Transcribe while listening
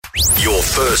Your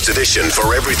first edition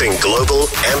for everything global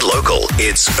and local.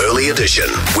 It's Early Edition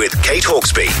with Kate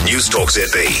Hawkesby, News Talk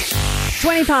ZB.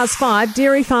 20 past 5,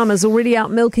 dairy farmers already out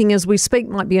milking as we speak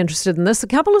might be interested in this. A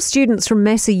couple of students from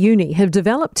Massey Uni have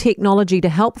developed technology to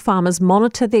help farmers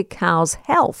monitor their cows'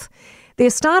 health. Their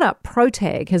startup,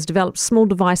 Protag, has developed small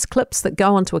device clips that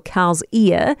go onto a cow's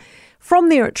ear. From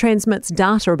there, it transmits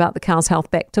data about the cow's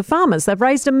health back to farmers. They've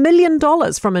raised $1 million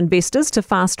from investors to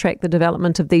fast-track the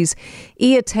development of these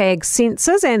ear tag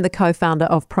sensors, and the co-founder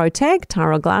of Protag,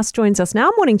 Tyrel Glass, joins us now.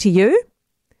 Morning to you.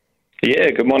 Yeah,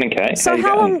 good morning, Kate. So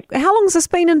how long has this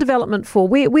been in development for?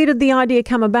 Where did the idea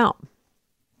come about?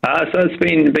 So it's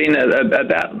been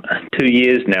about 2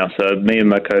 years now. So me and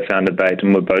my co-founder,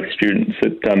 Baden, we're both students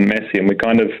at Massey, and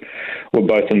we're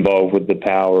both involved with the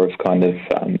power of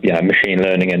machine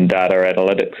learning and data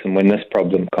analytics. And when this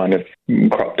problem kind of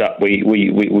cropped up, we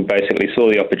basically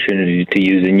saw the opportunity to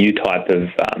use a new type of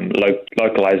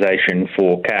localization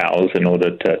for cows in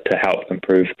order to help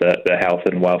improve the health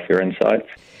and welfare insights.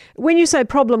 When you say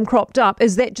problem cropped up,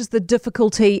 is that just the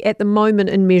difficulty at the moment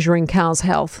in measuring cows'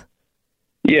 health?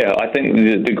 Yeah, I think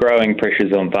the growing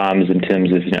pressures on farmers in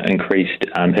terms of increased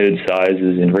herd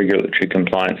sizes and regulatory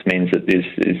compliance means that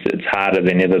it's harder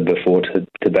than ever before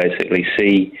to basically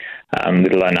see,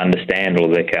 let alone understand all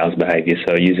of their cows' behaviour.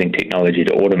 So using technology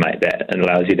to automate that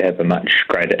allows you to have a much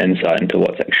greater insight into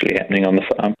what's actually happening on the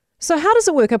farm. So how does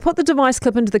it work? I put the device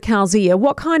clip into the cow's ear.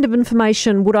 What kind of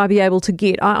information would I be able to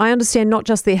get? I understand not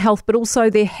just their health, but also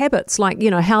their habits, like,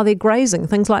 how they're grazing,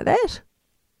 things like that.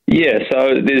 Yeah,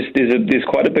 so there's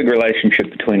quite a big relationship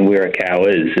between where a cow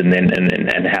is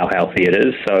and how healthy it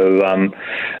is. So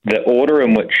the order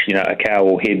in which a cow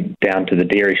will head down to the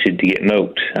dairy shed to get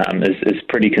milked is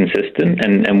pretty consistent,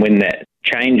 and when that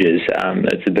changes,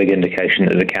 it's a big indication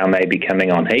that the cow may be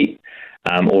coming on heat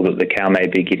or that the cow may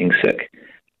be getting sick.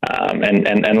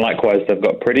 And likewise, they've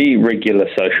got pretty regular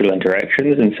social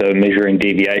interactions, and so measuring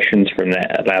deviations from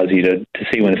that allows you to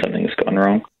see when something's gone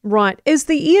wrong. Right. Is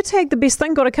the ear tag the best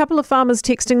thing? Got a couple of farmers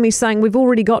texting me saying we've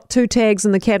already got 2 tags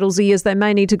in the cattle's ears. They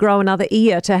may need to grow another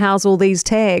ear to house all these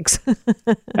tags.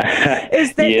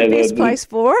 Is that the best place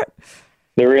for it?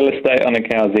 The real estate on a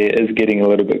cow's ear is getting a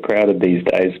little bit crowded these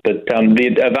days, but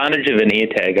the advantage of an ear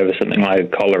tag over something like a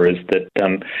collar is that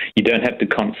you don't have to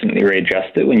constantly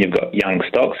readjust it when you've got young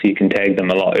stocks. You can tag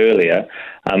them a lot earlier.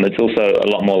 It's also a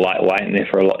lot more lightweight and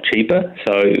therefore a lot cheaper.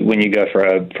 So when you go for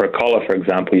a collar, for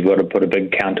example, you've got to put a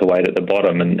big counterweight at the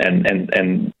bottom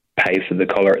and pay for the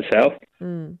collar itself.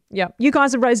 Yeah, you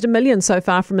guys have raised $1 million so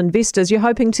far from investors. You're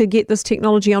hoping to get this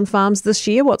technology on farms this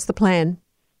year. What's the plan?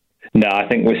 No, I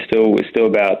think we're still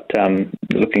about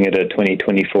looking at a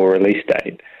 2024 release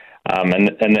date,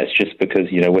 and that's just because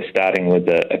we're starting with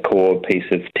a core piece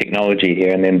of technology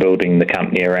here, and then building the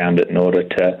company around it in order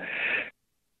to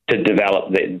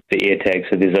develop the ear tag.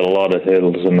 So there's a lot of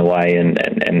hurdles in the way, and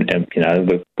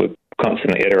we're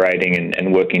constantly iterating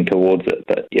and working towards it.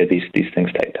 But yeah, these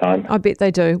things take time. I bet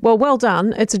they do. Well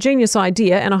done. It's a genius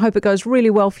idea, and I hope it goes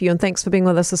really well for you. And thanks for being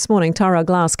with us this morning, Tyrel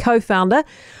Glass, co-founder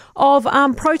of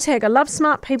Protag. I love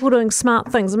smart people doing smart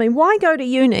things. I mean, why go to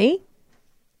uni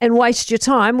and waste your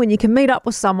time when you can meet up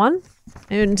with someone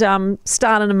and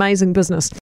start an amazing business?